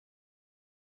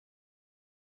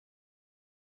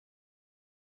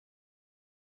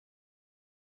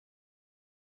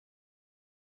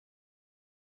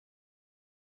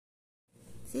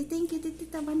Say thank you to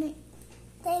Tita Vani.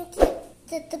 Thank you,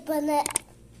 Tita Vani.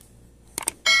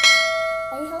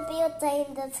 I hope you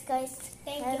enjoyed this, guys.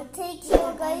 Thank you,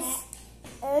 guys.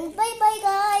 And bye-bye,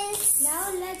 guys.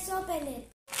 Now let's open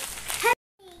it.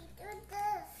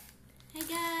 Hi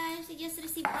guys, we just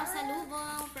received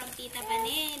pasalubong from Tita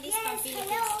Vani. This from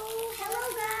Philippines.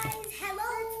 Hello, guys. Hello.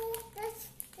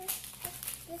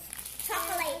 This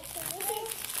chocolate.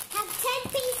 Have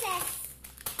 10 pieces.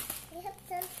 We have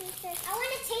 10 pieces. I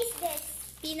want to taste this.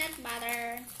 Peanut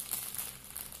butter.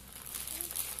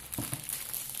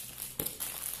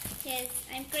 Yes,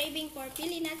 I'm craving for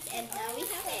pili nuts and now we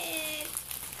have it.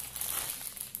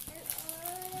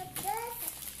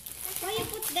 Why you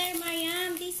put there,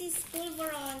 Maryam? This is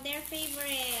polvoron, their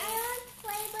favorite. I want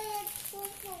favorite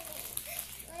polvoron.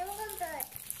 I want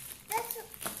that. That's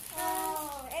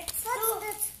it's what's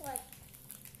this one?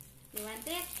 You want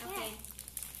it? Okay.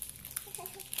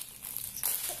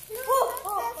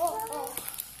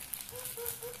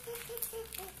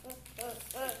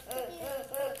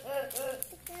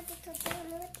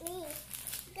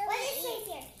 What is it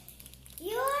here?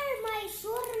 You're my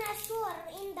sure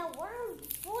in the world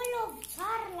full of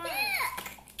charla. Look!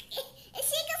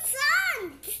 It's like a sun!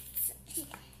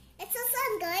 It's a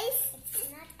sun, guys. It's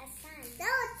not a sun. No,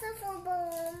 it's a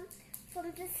from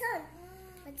the sun.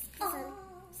 What's the sun?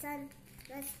 Sun.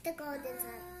 That's the golden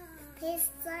sun. Please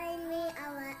join me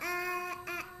our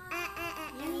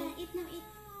Eat now, eat.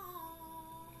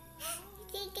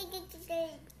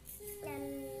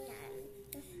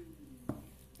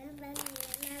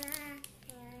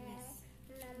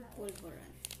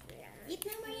 Polvoron. Eat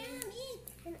na, Maryam. Eat.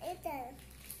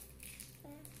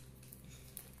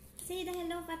 Say the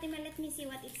hello, Fatima. Let me see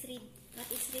what it's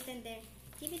written there.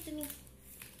 Give it to me.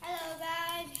 Hello,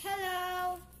 guys.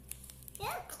 Hello.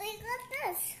 Yeah, look at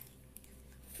this.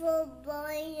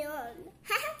 Polvoron.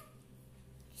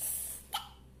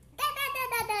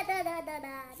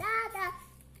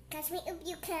 Catch me if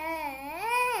you can.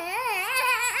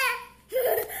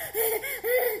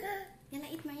 Yalla,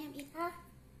 eat, Maryam. Eat. Huh?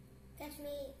 Catch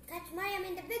Maryam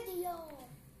in the video.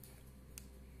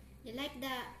 You like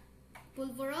the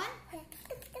polvoron?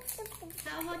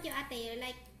 How about you, Ate? You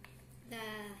like the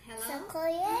hello?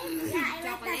 Chocolate? Yeah, I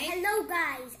like the hello,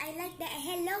 guys. I like the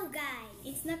hello, guys.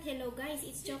 It's not hello, guys.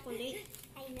 It's chocolate.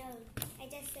 I know. I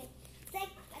just said it's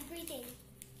like a greeting.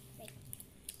 Like,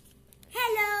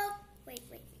 hello. Wait.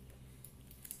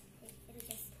 Let me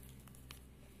just.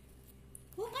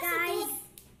 Who Guys,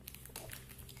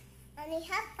 only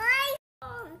have 5.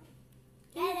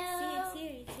 Hello. It's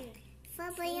here.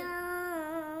 Fabian.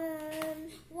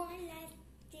 One last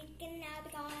chicken now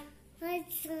gone.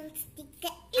 Let's stick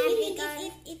it.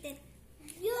 Eat it.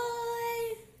 Yay!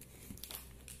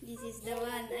 This is the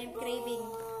one I'm craving.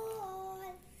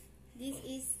 This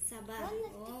is saba.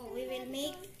 Oh, we will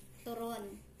make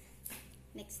turon.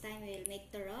 Next time we will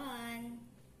make turon.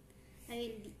 I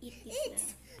will eat this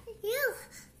now. You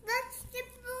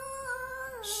vegetable.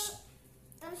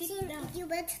 Sit down. You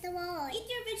vegetable. Eat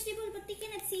your vegetable, but they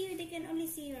cannot see you. They can only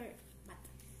see your butt.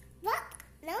 What?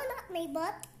 No, not my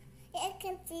butt. I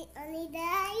can see only the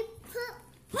poop.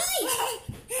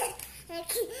 I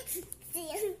can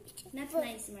see Not poop.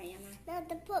 nice, Maryam. Not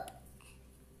the poop.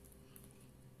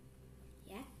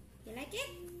 Yeah? You like it?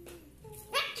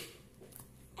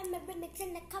 I'm a remix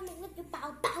and they're coming with the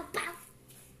bow, bow, bow.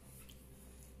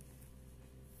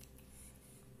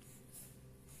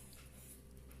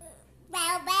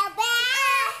 Bow, bow,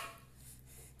 bow.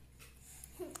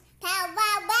 Bow,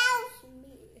 bow, bow.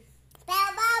 Bow,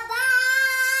 bow, bow.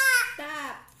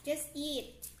 Stop. Just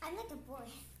eat. I'm like a boy.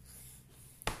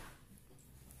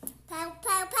 Pow,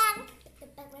 pow, pow. Pow,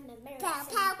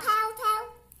 pow, pow, pow.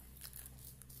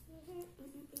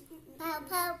 Pow,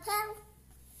 pow, pow.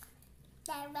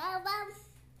 Pow, pow, pow.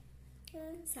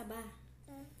 Saba.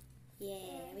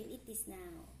 Yeah, we'll eat this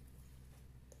now.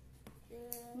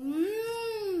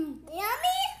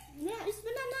 Yummy? Yeah, it's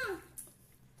banana.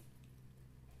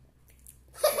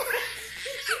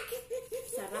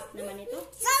 Sarap naman ito.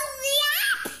 So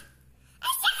weird!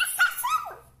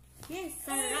 Yes,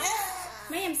 sarap.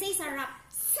 Maryam, say sarap.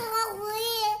 So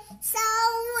weird! So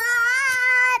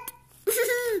what?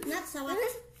 Not sawat.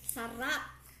 Sarap.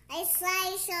 I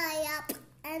say shut up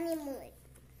anymore.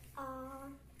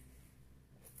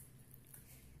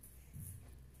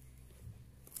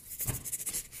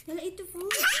 Yalla, eat the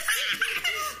fruit.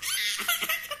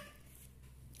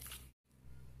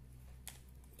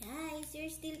 Guys,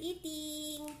 you're still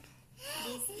eating.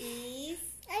 This is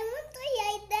I want to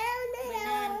lie down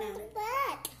banana. on the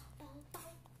back.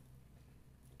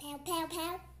 Pow, pow,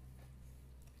 pow.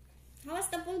 How was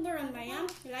the polvoron, Maryam?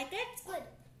 You like it? Good.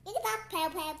 It's about Pow,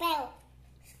 pow, pow.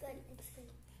 It's good. It's good.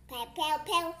 Pow, pow,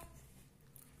 pow.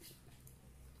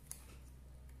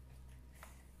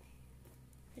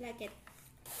 You like it?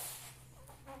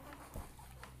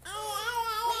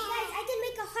 Wait, guys, I can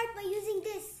make a heart by using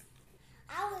this.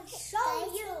 I will show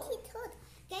you.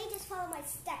 Okay, just follow my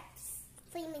steps.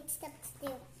 Follow my steps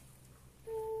too.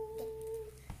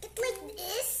 Get like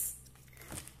this.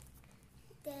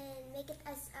 Then make it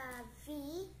as a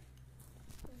V.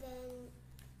 Then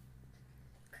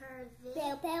curve it.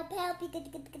 Pow, pow, pow.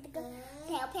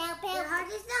 Pow, pow, pow. Your heart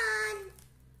is done.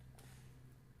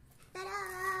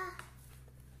 Ta-da.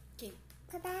 Okay.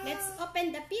 Ta-da. Let's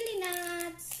open the pili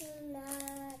nuts.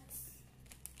 Nuts.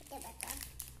 What about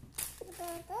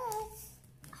this?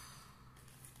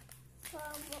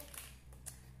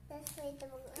 Let's wait a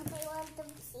moment. If I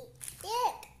want to see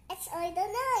it, it's all the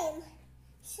name.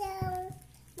 So,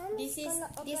 This is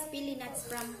pili nuts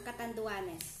from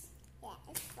Catanduanes. Yeah,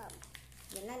 it's from.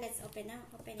 Yala, let's open now.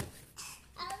 Open it.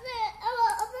 I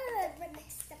will open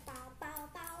it. Pow, pow,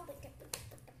 pow.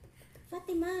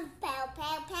 Fatima. Pow,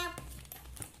 pow, pow.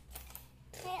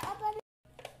 Okay, open it.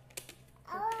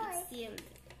 It's sealed.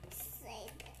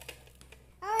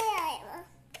 Oh, yeah.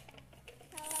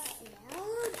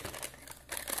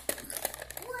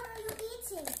 What are you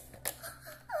eating?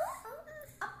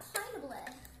 A pineapple.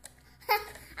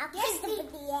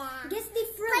 Guess the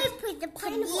fruit. The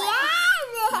pineapple.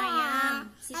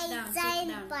 Maryam, sit down, sit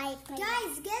down.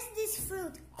 Guys, guess this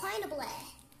fruit. Pineapple.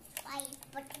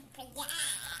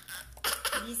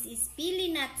 This is pili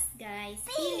nuts, guys.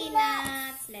 Pili Pili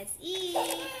nuts. Let's eat.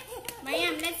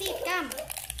 Maryam, let's eat. Come.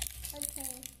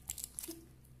 Okay.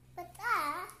 But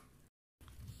pow,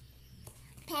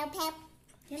 pow.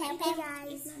 Pow, pow,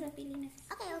 guys. It's not a pili nuts.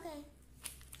 Okay, okay.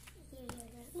 Here you go.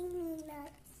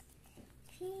 Peanuts.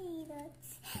 Peanuts.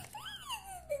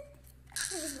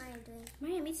 What is Maryam doing?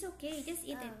 Maryam, it's okay. Just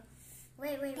eat it.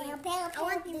 Wait. Pow, I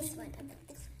want this one.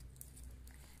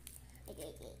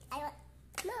 Okay. I want.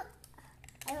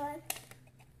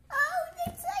 Oh,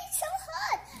 it's like so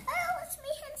hot. Oh, it's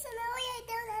my hands and I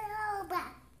don't know. But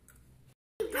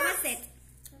How was it?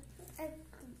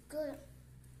 good.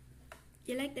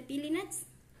 You like the pili nuts?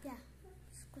 Yeah,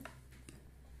 it's good.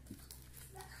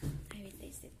 I will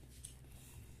taste it.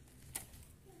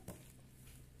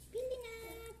 Pili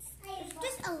nuts. It's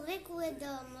just a liquid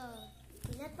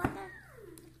peanut butter.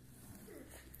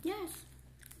 Yes.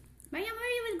 Maryam,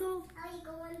 where you will go? I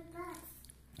go on bus.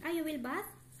 You will bath?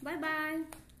 Bye-bye.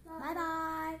 Bye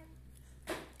bye.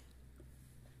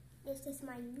 This is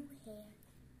my new hair.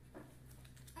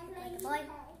 Like a boy.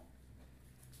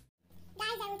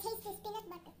 Guys, I will taste this peanut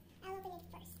butter. I'll open it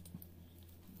first.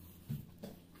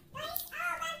 Guys,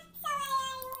 oh, that's so I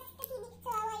what's the TV? So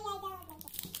I don't open it.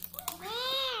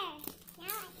 Where? Now I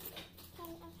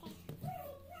can open.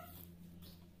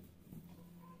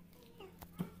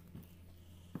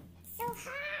 So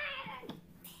hard.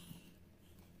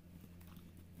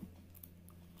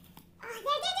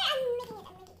 Oh, there, I'm making it.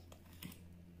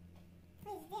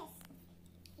 What is this?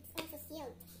 It's also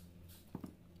sealed.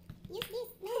 Use this.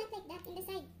 No, not like that.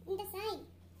 In the side.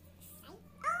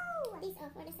 Oh! This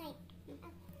for the side. Okay.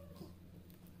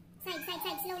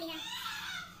 Side. Slowly, huh?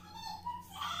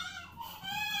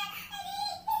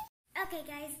 Okay,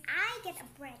 guys. I get a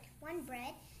bread. One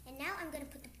bread. And now I'm going to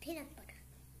put the peanut butter.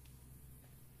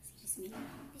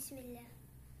 Bismillah.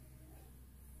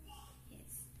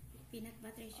 Yes. Peanut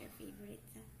butter is your favorite,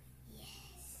 huh?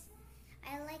 Yes.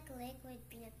 I like liquid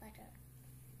peanut butter.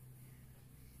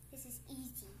 This is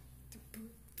easy to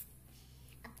put.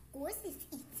 Of course it's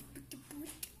easy to put.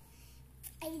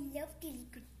 I love the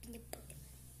liquid peanut butter.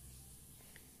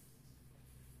 Okay,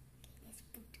 let's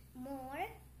put more.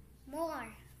 Because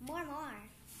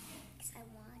I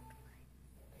want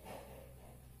one.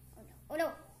 Oh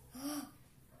no.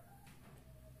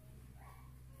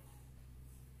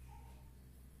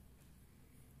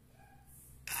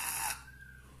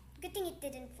 Good thing it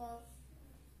didn't fall.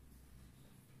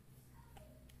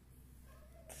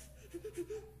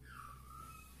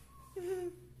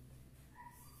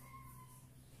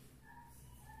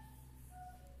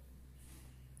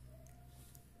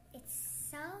 It's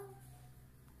so...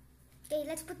 Okay,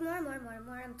 let's put more.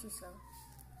 I'm too slow.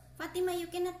 Fatima, you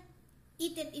cannot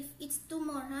eat it if it's too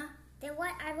more, huh? Then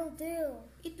what I will do?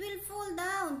 It will fall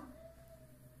down.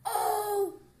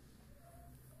 Oh!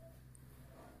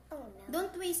 Oh no.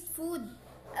 Don't waste food.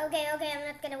 Okay, I'm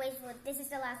not gonna waste food. This is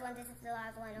the last one. Oh my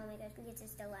gosh, this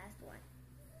is the last one.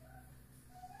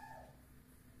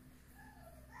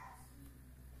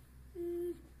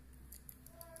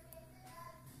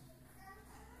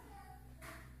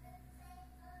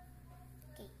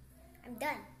 Okay, I'm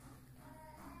done.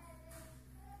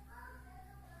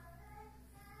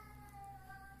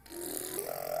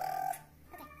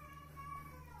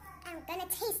 gonna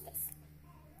taste this.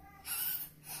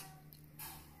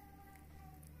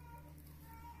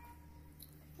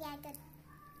 Yeah, good.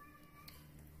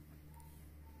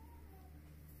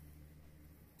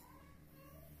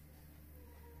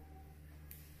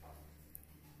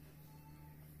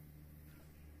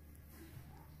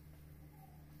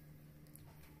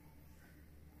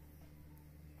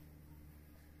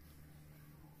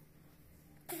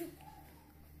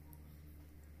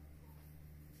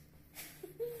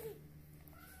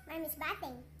 Mine is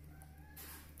bathing.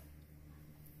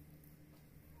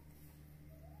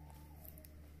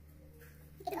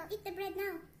 Eat the bread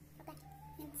now. Okay.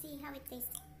 Let's see how it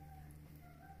tastes.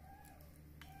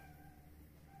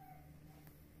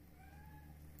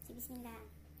 Say Bismillah.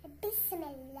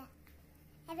 Bismillah.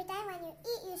 Every time when you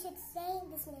eat, you should say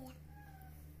Bismillah.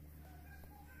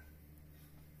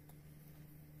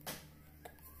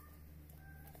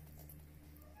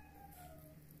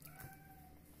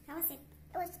 How was it?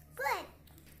 It was good.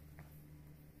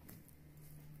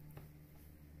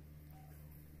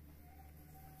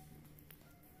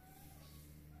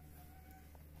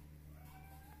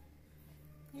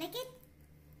 You like it?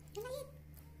 You like it?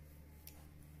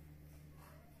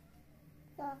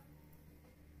 Oh.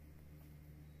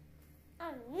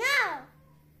 Oh no!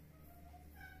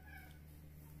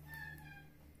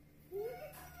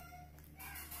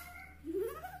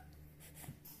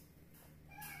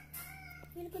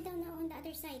 We'll go down now on the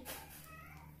other side.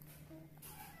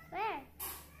 Where?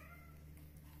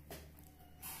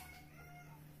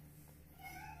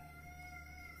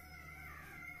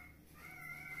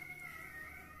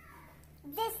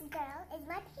 This girl is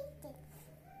my painting.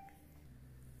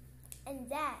 And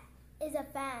that is a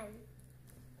fan.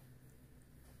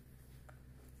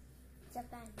 It's a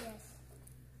fan, yes.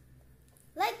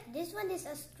 Like this one is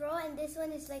a straw and this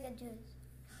one is like a juice.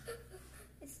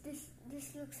 It's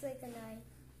this looks like an eye.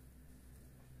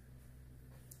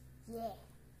 Yeah.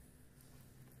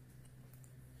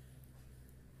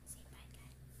 Say bye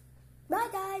guys. Bye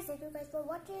guys. Thank you guys for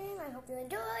watching. I hope you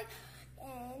enjoyed.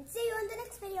 And see you in the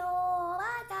next video.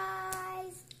 Bye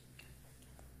guys.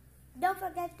 Don't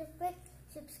forget to click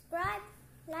subscribe,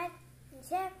 like, and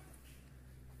share.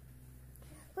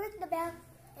 Click the bell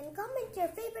and comment your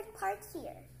favorite parts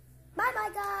here. Bye bye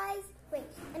guys. Wait,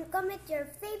 and comment your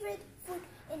favorite food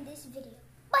in this video.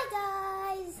 Bye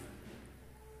guys.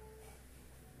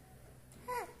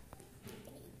 Huh.